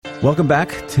Welcome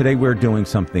back. Today we're doing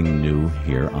something new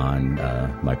here on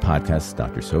my podcast,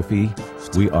 Dr. Sophie.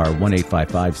 We are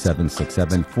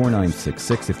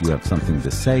 1-855-767-4966. If you have something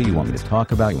to say, you want me to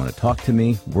talk about, you want to talk to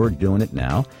me, we're doing it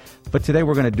now. But today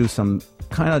we're going to do some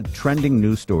kind of trending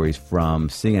news stories from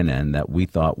CNN that we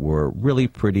thought were really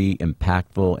pretty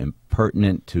impactful and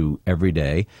pertinent to every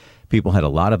day. People had a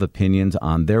lot of opinions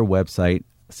on their website,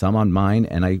 some on mine,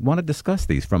 and I want to discuss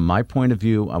these. From my point of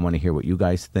view, I want to hear what you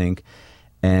guys think.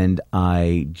 And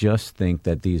I just think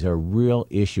that these are real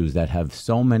issues that have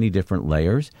so many different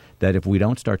layers that if we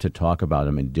don't start to talk about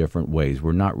them in different ways,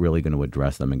 we're not really going to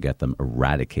address them and get them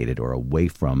eradicated or away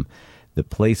from the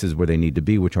places where they need to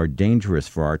be, which are dangerous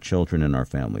for our children and our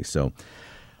families. So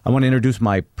I want to introduce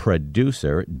my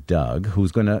producer, Doug,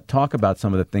 who's going to talk about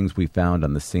some of the things we found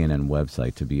on the CNN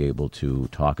website to be able to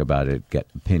talk about it, get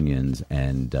opinions,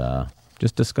 and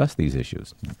just discuss these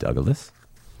issues. Douglas?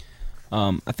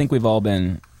 I think we've all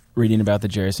been reading about the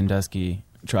Jerry Sandusky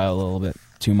trial a little bit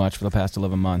too much for the past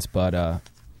 11 months, but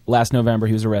last November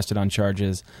he was arrested on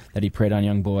charges that he preyed on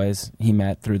young boys he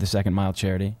met through the Second Mile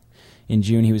charity. In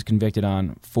June, he was convicted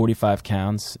on 45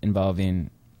 counts involving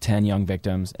 10 young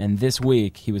victims, and this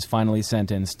week he was finally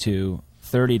sentenced to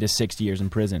 30 to 60 years in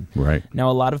prison. Right. Now,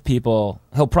 a lot of people,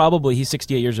 he's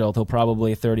 68 years old, he'll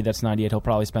probably, 30, that's 98, he'll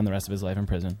probably spend the rest of his life in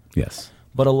prison. Yes.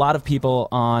 But a lot of people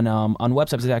on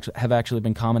websites have actually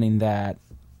been commenting that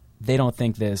they don't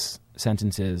think this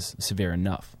sentence is severe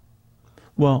enough.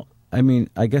 Well, I mean,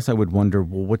 I guess I would wonder,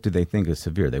 well, what do they think is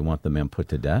severe? They want the man put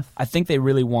to death? I think they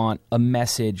really want a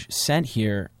message sent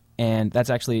here, and that's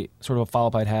actually sort of a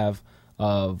follow-up I'd have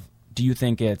of, do you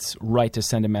think it's right to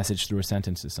send a message through a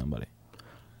sentence to somebody?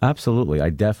 Absolutely.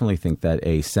 I definitely think that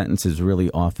a sentence is really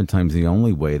oftentimes the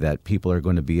only way that people are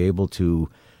going to be able to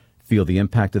feel the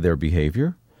impact of their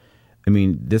behavior. I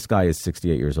mean, this guy is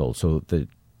 68 years old, so the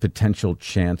potential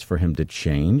chance for him to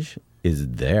change is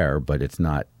there, but it's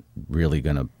not really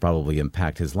going to probably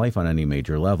impact his life on any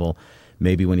major level.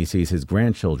 Maybe when he sees his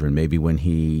grandchildren, maybe when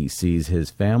he sees his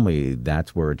family,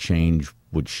 that's where a change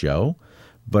would show.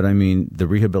 But I mean, the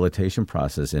rehabilitation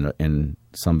process in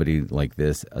somebody like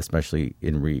this, especially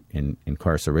in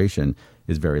incarceration,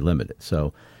 is very limited.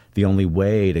 So the only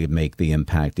way to make the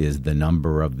impact is the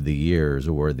number of the years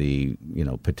or the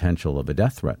potential of a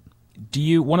death threat.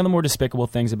 One of the more despicable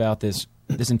things about this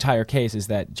entire case is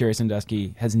that Jerry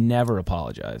Sandusky has never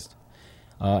apologized.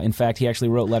 In fact, he actually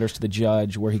wrote letters to the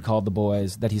judge where he called the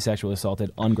boys that he sexually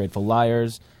assaulted ungrateful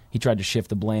liars. He tried to shift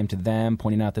the blame to them,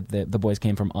 pointing out that the boys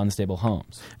came from unstable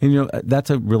homes. And that's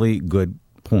a really good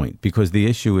point, because the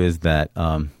issue is that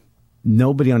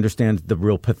nobody understands the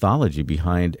real pathology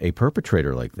behind a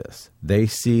perpetrator like this. They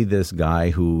see this guy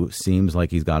who seems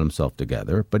like he's got himself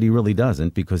together, but he really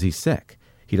doesn't, because he's sick.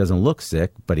 He doesn't look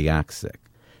sick, but he acts sick.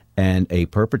 And a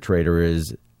perpetrator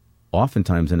is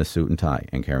oftentimes in a suit and tie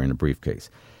and carrying a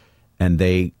briefcase. And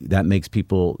that makes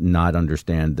people not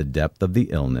understand the depth of the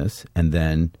illness. And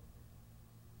then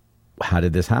how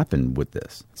did this happen with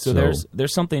this? So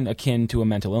there's something akin to a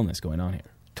mental illness going on here.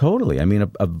 Totally. I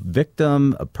mean, a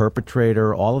victim, a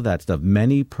perpetrator, all of that stuff.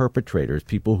 Many perpetrators,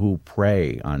 people who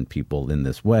prey on people in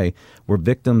this way, were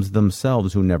victims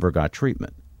themselves who never got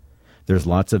treatment. There's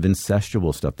lots of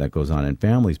incestual stuff that goes on in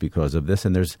families because of this,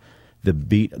 and there's the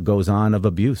beat goes on of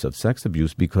abuse, of sex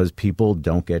abuse, because people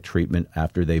don't get treatment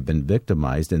after they've been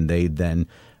victimized, and they then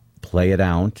play it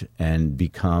out and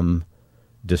become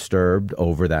disturbed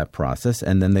over that process,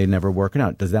 and then they never work it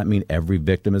out. Does that mean every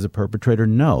victim is a perpetrator?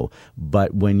 No.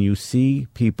 But when you see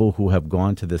people who have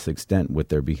gone to this extent with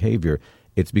their behavior,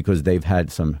 it's because they've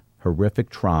had some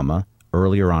horrific trauma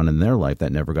earlier on in their life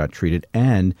that never got treated,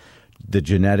 and the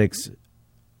genetics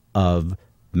of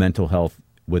mental health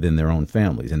within their own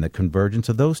families. And the convergence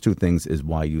of those two things is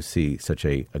why you see such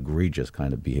a egregious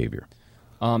kind of behavior.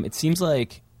 It seems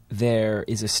like there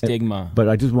is a stigma. But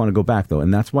I just want to go back, though,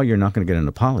 and that's why you're not going to get an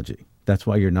apology. That's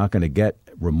why you're not going to get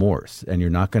remorse, and you're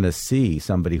not going to see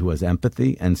somebody who has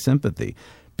empathy and sympathy,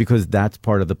 because that's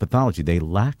part of the pathology. They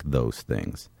lack those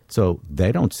things. So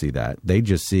they don't see that. They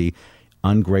just see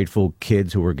ungrateful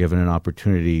kids who were given an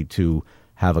opportunity to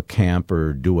have a camp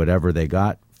or do whatever they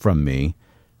got from me,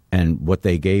 and what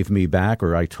they gave me back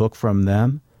or I took from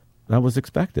them, that was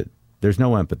expected. There's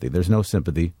no empathy. There's no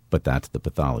sympathy, but that's the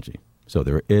pathology. So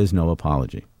there is no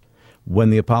apology.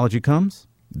 When the apology comes,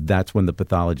 that's when the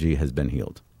pathology has been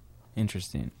healed.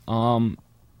 Interesting.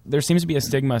 There seems to be a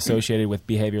stigma associated with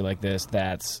behavior like this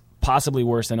that's possibly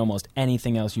worse than almost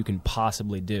anything else you can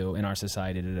possibly do in our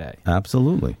society today.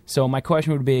 Absolutely. So my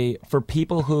question would be, for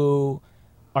people who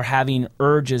are having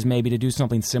urges maybe to do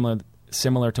something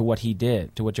similar to what he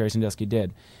did, to what Jerry Sandusky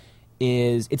did,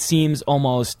 is it seems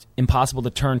almost impossible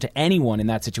to turn to anyone in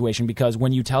that situation, because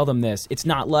when you tell them this, it's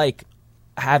not like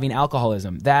having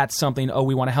alcoholism. That's something, oh,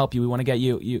 we want to help you. We want to get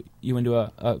you into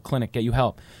a clinic, get you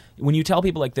help. When you tell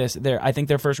people like this, I think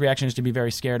their first reaction is to be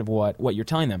very scared of what you're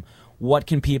telling them. What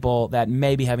can people that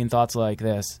may be having thoughts like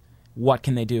this, what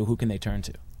can they do? Who can they turn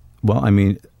to? Well, I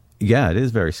mean, yeah, it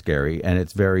is very scary, and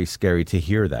it's very scary to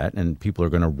hear that, and people are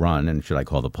going to run, and should I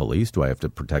call the police? Do I have to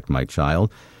protect my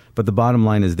child? But the bottom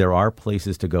line is there are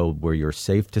places to go where you're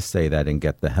safe to say that and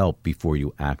get the help before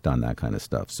you act on that kind of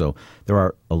stuff. So there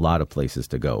are a lot of places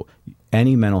to go.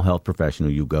 Any mental health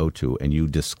professional you go to and you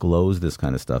disclose this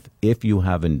kind of stuff, if you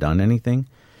haven't done anything,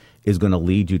 is going to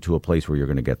lead you to a place where you're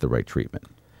going to get the right treatment.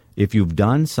 If you've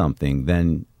done something,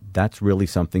 then that's really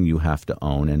something you have to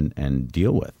own and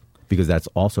deal with, because that's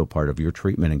also part of your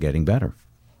treatment and getting better.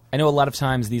 I know a lot of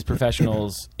times these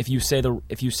professionals, if you say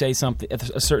something,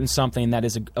 a certain something that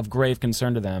is of grave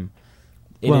concern to them,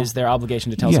 it is their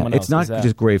obligation to tell someone else. It's not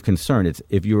just grave concern. It's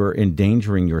if you are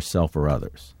endangering yourself or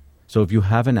others. So if you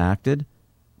haven't acted,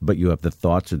 but you have the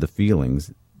thoughts or the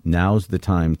feelings, now's the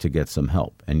time to get some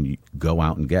help and you go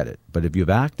out and get it. But if you've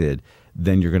acted,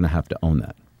 then you're going to have to own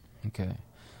that. Okay.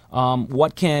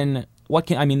 What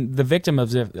can I mean? The victim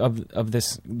of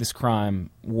this crime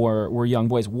were young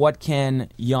boys. What can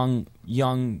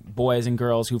young boys and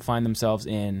girls who find themselves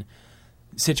in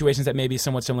situations that may be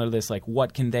somewhat similar to this, like,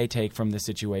 what can they take from this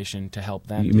situation to help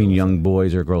them? You mean young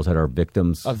boys or girls that are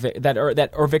victims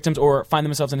that are victims, or find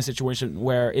themselves in a situation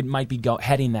where it might be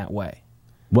heading that way?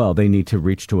 Well, they need to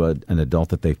reach to an adult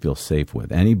that they feel safe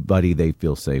with. Anybody they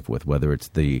feel safe with, whether it's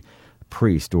the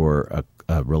priest or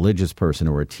a religious person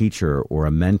or a teacher or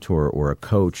a mentor or a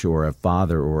coach or a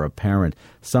father or a parent,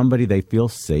 somebody they feel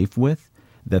safe with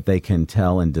that they can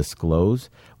tell and disclose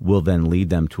will then lead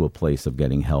them to a place of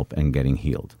getting help and getting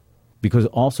healed. Because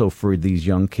also for these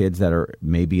young kids that are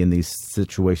maybe in these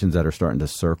situations that are starting to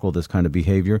circle this kind of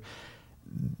behavior,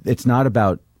 it's not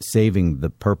about saving the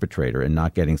perpetrator and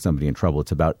not getting somebody in trouble.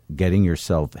 It's about getting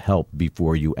yourself help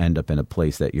before you end up in a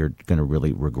place that you're going to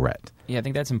really regret. Yeah, I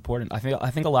think that's important. I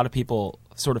think a lot of people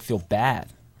sort of feel bad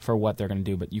for what they're going to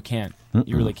do, but you can't.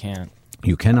 You really can't.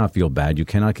 You cannot feel bad. You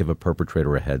cannot give a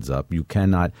perpetrator a heads up. You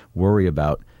cannot worry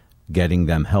about getting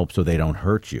them help so they don't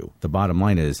hurt you. The bottom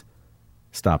line is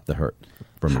stop the hurt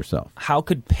from yourself. How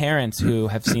could parents who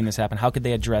have seen this happen, how could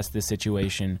they address this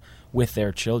situation with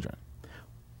their children?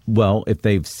 Well, if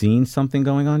they've seen something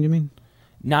going on, you mean?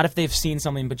 Not if they've seen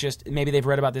something, but just maybe they've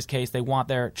read about this case. They want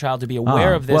their child to be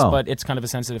aware of this, but it's kind of a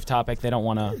sensitive topic. They don't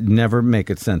want to... Never make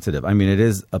it sensitive. I mean, it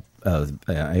is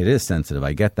sensitive.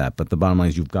 I get that. But the bottom line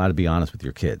is you've got to be honest with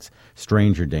your kids.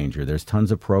 Stranger danger. There's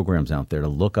tons of programs out there to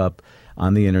look up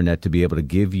on the internet to be able to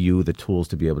give you the tools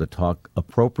to be able to talk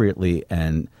appropriately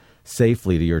and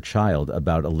safely to your child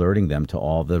about alerting them to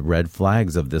all the red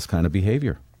flags of this kind of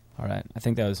behavior. All right. I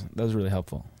think that was really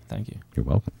helpful. Thank you. You're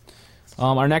welcome.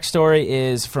 Our next story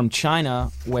is from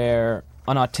China, where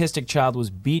an autistic child was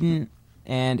beaten,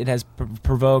 and it has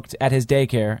provoked at his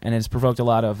daycare, and it has provoked a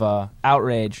lot of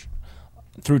outrage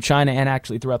through China and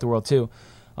actually throughout the world too.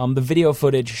 The video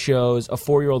footage shows a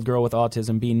 4-year-old girl with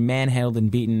autism being manhandled and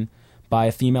beaten by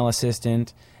a female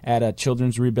assistant at a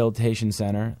children's rehabilitation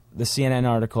center. The CNN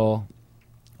article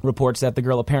reports that the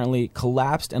girl apparently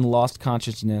collapsed and lost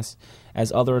consciousness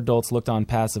as other adults looked on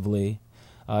passively.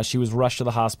 She was rushed to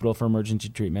the hospital for emergency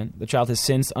treatment. The child has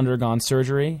since undergone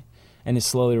surgery and is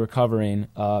slowly recovering.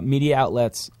 Media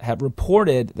outlets have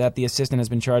reported that the assistant has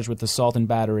been charged with assault and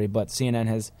battery, but CNN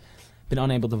has been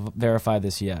unable to verify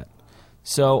this yet.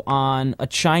 So on a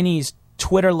Chinese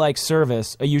Twitter-like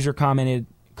service, a user commented,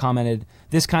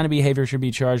 this kind of behavior should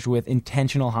be charged with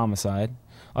intentional homicide.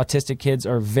 Autistic kids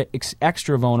are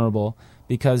extra vulnerable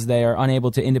because they are unable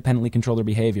to independently control their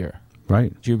behavior.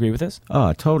 Right. Do you agree with this?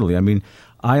 Totally. I mean,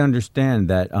 I understand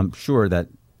that. I'm sure that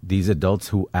these adults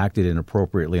who acted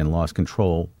inappropriately and lost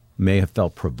control may have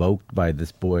felt provoked by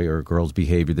this boy or girl's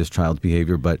behavior, this child's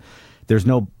behavior, but there's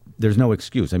no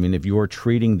excuse. I mean, if you're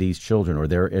treating these children or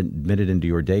they're admitted into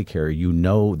your daycare, you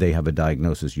know they have a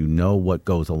diagnosis. You know what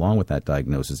goes along with that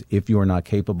diagnosis. If you are not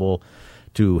capable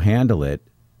to handle it,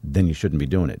 then you shouldn't be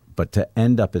doing it. But to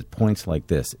end up at points like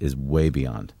this is way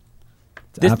beyond.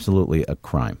 It's absolutely a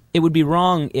crime. It would be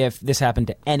wrong if this happened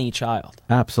to any child.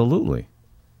 Absolutely.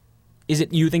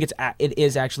 You think it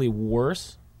is actually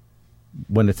worse?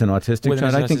 When it's an autistic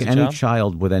child? I think any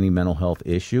child with any mental health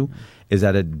issue is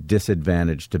at a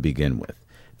disadvantage to begin with.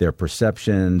 their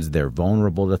perceptions, they're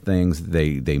vulnerable to things,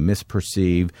 they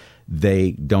misperceive,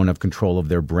 they don't have control of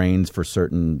their brains for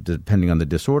certain, depending on the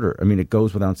disorder. I mean, it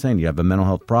goes without saying, you have a mental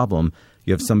health problem,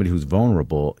 you have somebody who's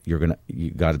vulnerable, you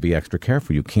got to be extra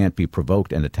careful. You can't be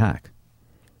provoked and attack.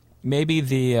 Maybe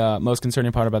the most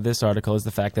concerning part about this article is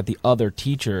the fact that the other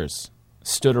teachers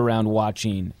stood around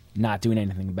watching, not doing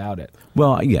anything about it.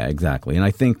 Well, yeah, exactly.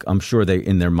 And I'm sure they,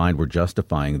 in their mind, were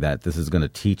justifying that this is going to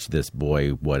teach this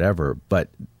boy whatever, but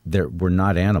we're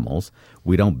not animals.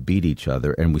 We don't beat each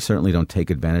other, and we certainly don't take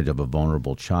advantage of a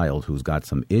vulnerable child who's got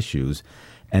some issues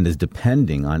and is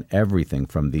depending on everything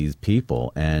from these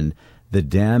people. And the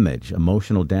damage,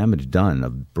 emotional damage done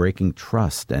of breaking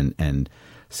trust and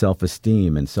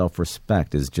self-esteem and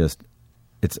self-respect is just,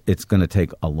 it's going to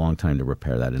take a long time to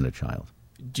repair that in a child.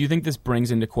 Do you think this brings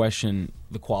into question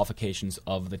the qualifications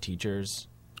of the teachers?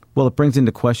 Well, it brings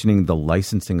into questioning the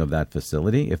licensing of that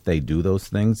facility if they do those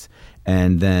things.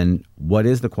 And then what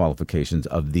is the qualifications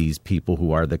of these people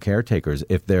who are the caretakers?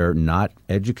 If they're not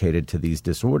educated to these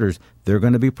disorders, they're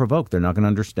going to be provoked. They're not going to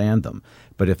understand them.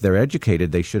 But if they're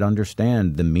educated, they should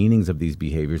understand the meanings of these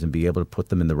behaviors and be able to put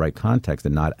them in the right context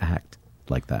and not act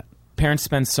like that. Parents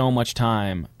spend so much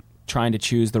time trying to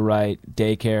choose the right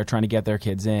daycare, trying to get their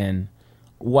kids in.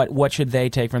 What should they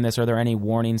take from this? Are there any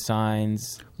warning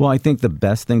signs? Well, I think the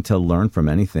best thing to learn from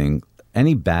anything,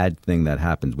 any bad thing that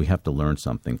happens, we have to learn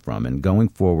something from. And going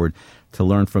forward, to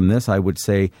learn from this, I would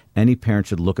say any parent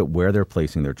should look at where they're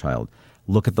placing their child.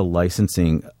 Look at the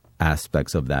licensing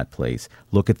aspects of that place.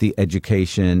 Look at the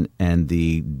education and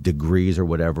the degrees or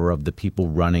whatever of the people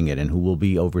running it and who will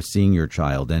be overseeing your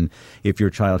child. And if your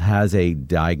child has a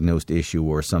diagnosed issue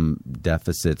or some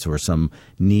deficits or some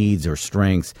needs or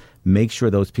strengths, make sure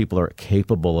those people are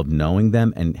capable of knowing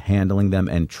them and handling them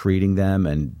and treating them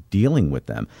and dealing with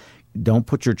them. Don't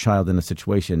put your child in a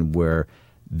situation where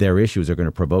their issues are going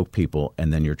to provoke people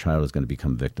and then your child is going to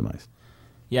become victimized.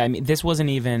 Yeah, I mean, this wasn't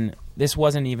even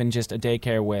just a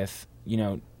daycare with,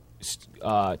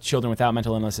 children without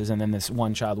mental illnesses and then this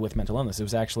one child with mental illness. It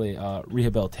was actually a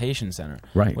rehabilitation center,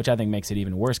 right? Which I think makes it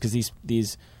even worse because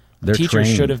these They're teachers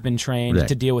trained. Should have been trained Right.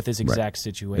 to deal with this exact Right.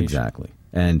 situation. Exactly.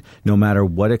 And no matter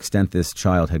what extent this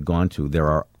child had gone to, there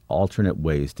are alternate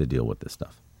ways to deal with this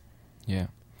stuff. Yeah.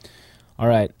 All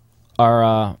right.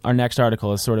 Our next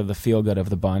article is sort of the feel-good of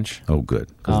the bunch. Oh, good.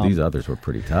 Because these others were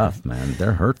pretty tough, man.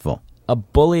 They're hurtful. A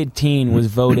bullied teen was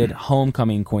voted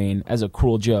homecoming queen as a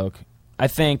cruel joke. I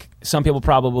think some people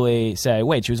probably say,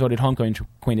 wait, she was voted homecoming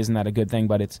queen. Isn't that a good thing?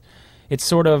 But it's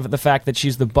sort of the fact that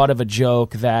she's the butt of a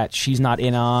joke that she's not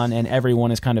in on, and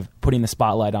everyone is kind of putting the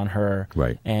spotlight on her,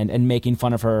 Right. and making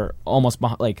fun of her almost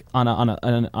like on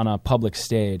a public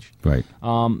stage. Right.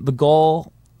 The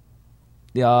goal,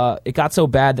 it got so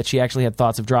bad that she actually had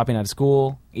thoughts of dropping out of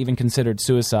school, even considered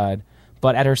suicide.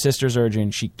 But at her sister's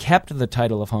urging, she kept the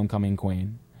title of homecoming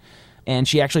queen. And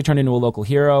she actually turned into a local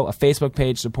hero. A Facebook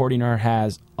page supporting her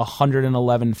has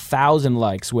 111,000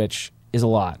 likes, which is a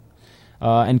lot.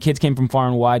 And kids came from far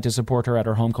and wide to support her at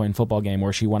her homecoming football game,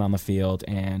 where she went on the field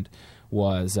and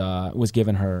was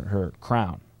given her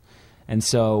crown. And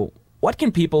so, what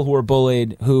can people who are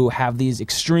bullied, who have these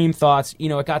extreme thoughts,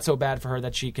 it got so bad for her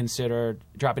that she considered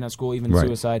dropping out of school, even Right.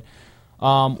 suicide.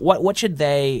 What should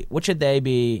they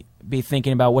be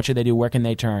thinking about? What should they do? Where can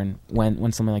they turn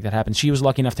when something like that happens? She was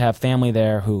lucky enough to have family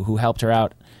there who helped her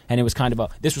out, and it was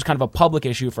this was kind of a public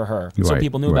issue for her, so Right,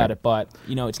 people knew right. about it. But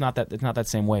it's not that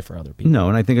same way for other people. No,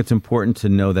 and I think it's important to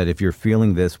know that if you're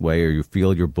feeling this way or you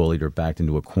feel you're bullied or backed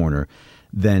into a corner,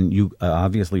 then you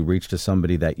obviously reach to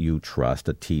somebody that you trust,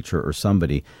 a teacher or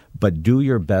somebody, but do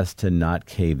your best to not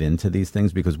cave into these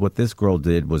things, because what this girl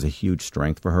did was a huge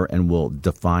strength for her and will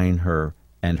define her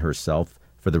and herself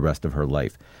for the rest of her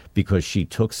life, because she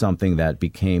took something that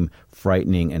became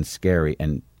frightening and scary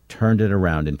and turned it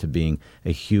around into being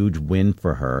a huge win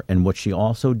for her. And what she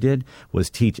also did was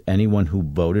teach anyone who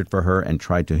voted for her and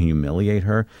tried to humiliate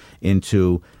her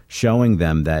into showing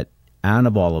them that out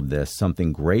of all of this,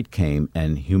 something great came,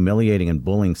 and humiliating and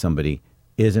bullying somebody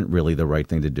isn't really the right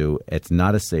thing to do. It's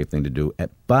not a safe thing to do,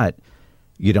 but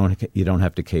you don't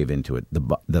have to cave into it.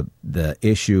 The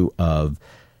issue of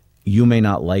you may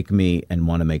not like me and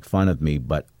want to make fun of me,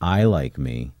 but I like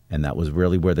me, and that was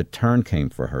really where the turn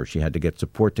came for her. She had to get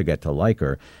support to get to like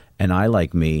her, and I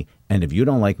like me, and if you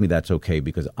don't like me, that's okay,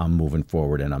 because I'm moving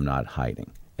forward and I'm not hiding.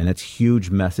 And it's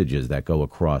huge messages that go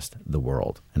across the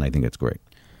world, and I think it's great.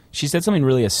 She said something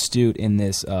really astute in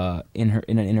this in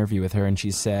an interview with her, and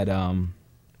she said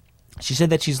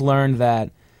that she's learned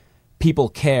that people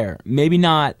care, maybe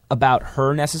not about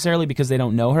her necessarily because they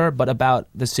don't know her, but about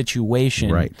the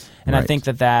situation. Right. And right. I think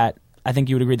I think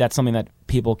you would agree that's something that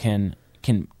people can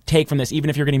can take from this, even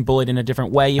if you're getting bullied in a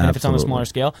different way, even if it's on a smaller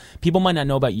scale. People might not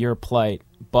know about your plight,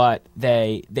 but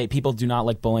people do not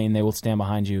like bullying. They will stand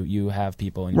behind you. You have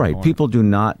people in your corner. People do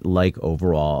not like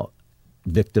overall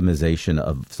victimization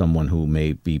of someone who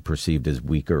may be perceived as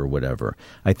weaker or whatever.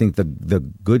 I think the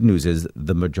good news is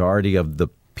the majority of the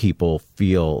people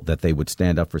feel that they would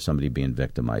stand up for somebody being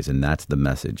victimized, and that's the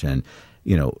message. And,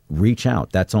 reach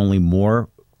out. That's only more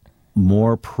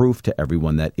proof to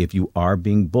everyone that if you are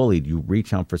being bullied, you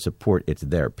reach out for support. It's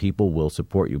there. People will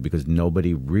support you because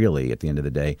nobody really, at the end of the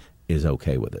day, is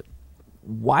okay with it.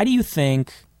 Why do you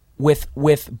think, with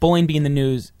bullying being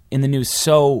in the news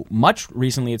so much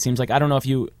recently, it seems like, I don't know if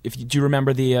you do you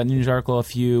remember the news article a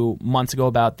few months ago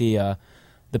about the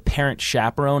parent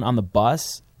chaperone on the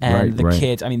bus and the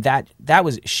kids. I mean, that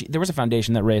was there was a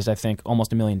foundation that raised, I think,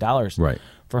 almost $1 million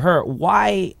for her.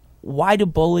 Why do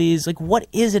bullies, what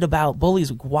is it about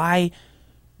bullies? Why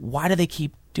do they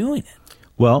keep doing it?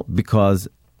 Well, because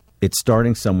it's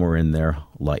starting somewhere in their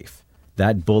life.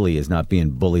 That bully is not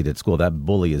being bullied at school. That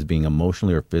bully is being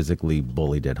emotionally or physically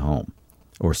bullied at home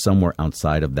or somewhere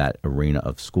outside of that arena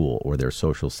of school or their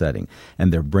social setting.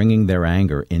 And they're bringing their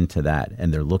anger into that.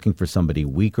 And they're looking for somebody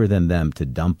weaker than them to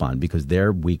dump on because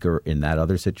they're weaker in that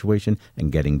other situation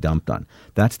and getting dumped on.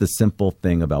 That's the simple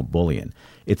thing about bullying.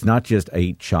 It's not just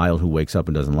a child who wakes up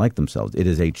and doesn't like themselves. It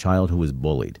is a child who is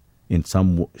bullied in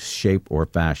some shape or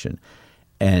fashion.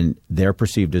 And they're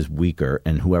perceived as weaker,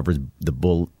 and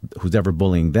who's ever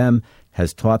bullying them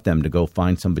has taught them to go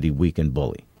find somebody weak and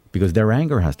bully. Because their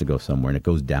anger has to go somewhere, and it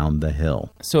goes down the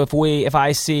hill. So if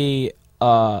I see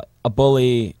a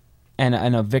bully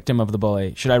and a victim of the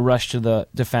bully, should I rush to the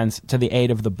defense, to the aid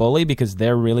of the bully because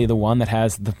they're really the one that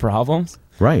has the problems?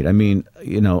 Right. I mean,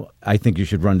 I think you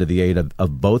should run to the aid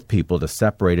of both people to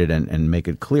separate it and make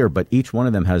it clear. But each one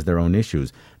of them has their own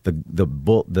issues.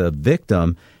 The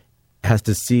victim has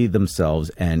to see themselves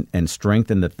and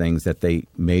strengthen the things that they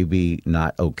may be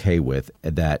not okay with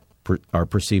that are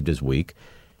perceived as weak.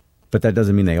 But that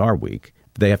doesn't mean they are weak.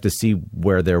 They have to see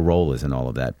where their role is in all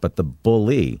of that. But the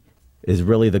bully is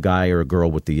really the guy or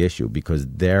girl with the issue because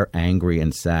they're angry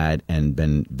and sad and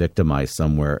been victimized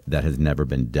somewhere that has never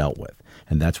been dealt with.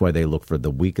 And that's why they look for the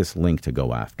weakest link to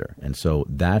go after. And so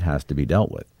that has to be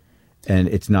dealt with. And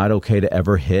it's not okay to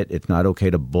ever hit. It's not okay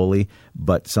to bully.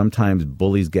 But sometimes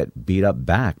bullies get beat up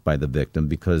back by the victim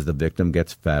because the victim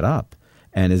gets fed up.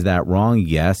 And is that wrong?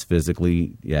 Yes.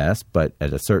 Physically, yes. But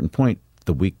at a certain point,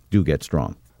 the weak do get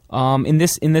strong. In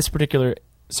this particular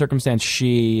circumstance,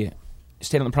 she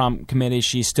stayed on the prom committee.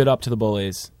 She stood up to the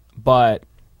bullies. But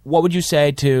what would you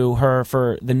say to her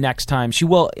for the next time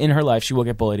in her life she will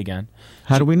get bullied again?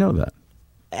 How do we know that?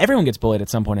 Everyone gets bullied at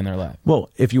some point in their life. Well,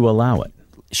 if you allow it.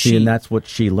 And that's what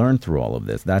she learned through all of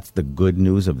this. That's the good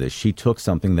news of this. She took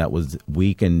something that was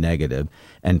weak and negative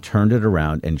and turned it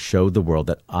around and showed the world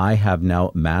that I have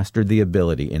now mastered the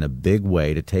ability in a big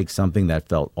way to take something that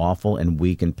felt awful and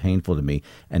weak and painful to me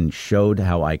and showed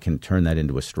how I can turn that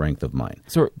into a strength of mine.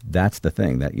 So that's the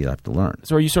thing that you have to learn.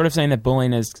 So are you sort of saying that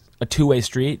bullying is a two-way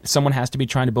street? Someone has to be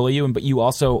trying to bully you, but you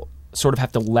also sort of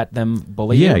have to let them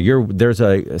bully you? Yeah, there's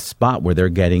a spot where they're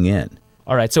getting in.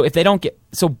 All right, so if they don't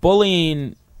so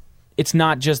bullying, it's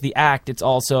not just the act, it's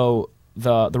also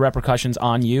the repercussions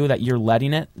on you that you're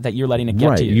letting it get to you.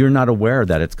 Right, you're not aware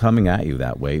that it's coming at you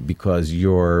that way because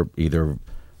you're either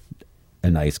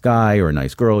a nice guy or a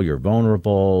nice girl, you're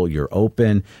vulnerable, you're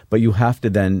open, but you have to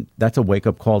then, that's a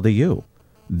wake-up call to you.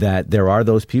 That there are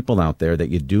those people out there that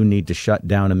you do need to shut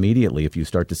down immediately if you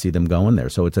start to see them going there.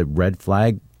 So it's a red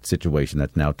flag situation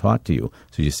that's now taught to you.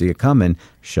 So you see it coming,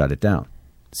 shut it down.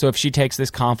 So if she takes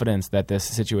this confidence that this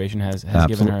situation has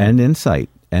given her... And insight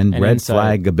and red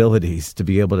flag abilities to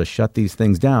be able to shut these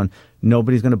things down,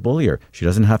 nobody's going to bully her. She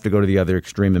doesn't have to go to the other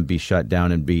extreme and be shut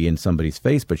down and be in somebody's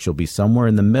face, but she'll be somewhere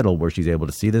in the middle where she's able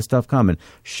to see this stuff coming,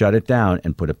 shut it down,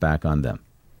 and put it back on them.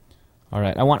 All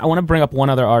right. I want to bring up one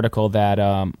other article that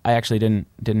I actually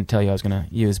didn't tell you I was going to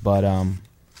use, but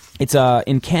it's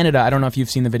in Canada. I don't know if you've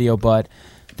seen the video, but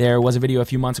there was a video a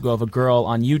few months ago of a girl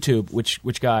on YouTube, which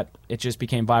just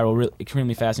became viral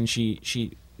extremely fast, and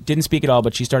she didn't speak at all,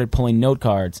 but she started pulling note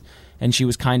cards, and she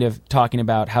was kind of talking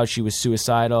about how she was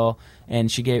suicidal, and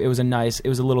it was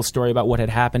a little story about what had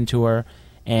happened to her,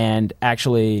 and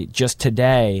actually just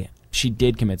today she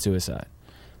did commit suicide.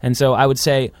 And so I would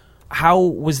say, how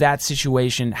was that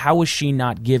situation? How was she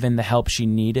not given the help she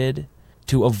needed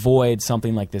to avoid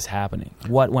something like this happening?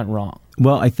 What went wrong?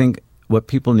 Well, I think what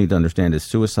people need to understand is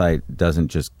suicide doesn't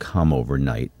just come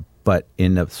overnight, but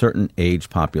in a certain age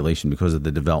population, because of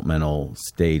the developmental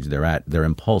stage they're at, they're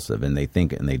impulsive and they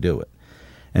think it and they do it.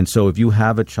 And so if you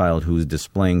have a child who's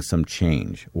displaying some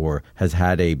change or has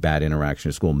had a bad interaction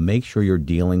at school, make sure you're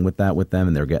dealing with that with them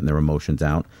and they're getting their emotions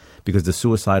out, because the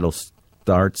suicidal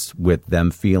starts with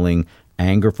them feeling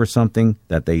anger for something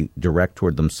that they direct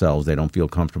toward themselves. They don't feel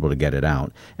comfortable to get it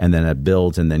out. And then it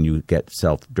builds, and then you get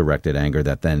self-directed anger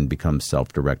that then becomes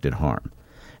self-directed harm.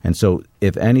 And so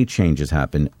if any changes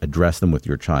happen, address them with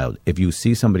your child. If you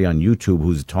see somebody on YouTube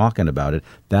who's talking about it,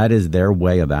 that is their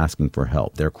way of asking for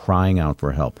help. They're crying out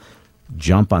for help.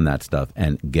 Jump on that stuff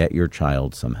and get your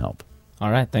child some help.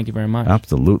 All right. Thank you very much.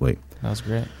 Absolutely. That was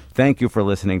great. Thank you for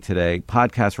listening today.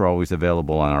 Podcasts are always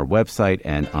available on our website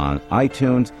and on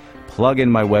iTunes. Plug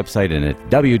in my website and at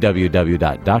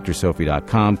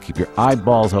www.drsophie.com. Keep your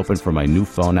eyeballs open for my new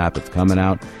phone app. It's coming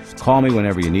out. Call me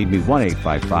whenever you need me,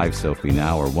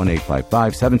 1-855-SOPHIE-NOW or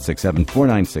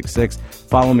 1-855-767-4966.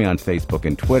 Follow me on Facebook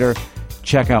and Twitter.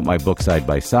 Check out my book, Side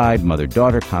by Side,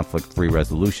 Mother-Daughter Conflict-Free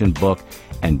Resolution book,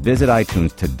 and visit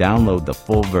iTunes to download the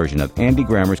full version of Andy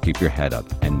Grammer's Keep Your Head Up.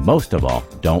 And most of all,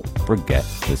 don't forget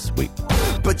to sweep.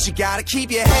 But you gotta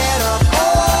keep your head up,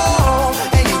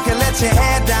 oh, and you can let your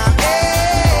head down,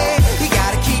 hey. You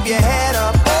gotta keep your head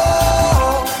up,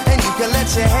 oh, and you can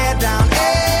let your head down,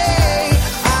 hey.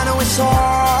 I know it's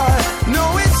hard.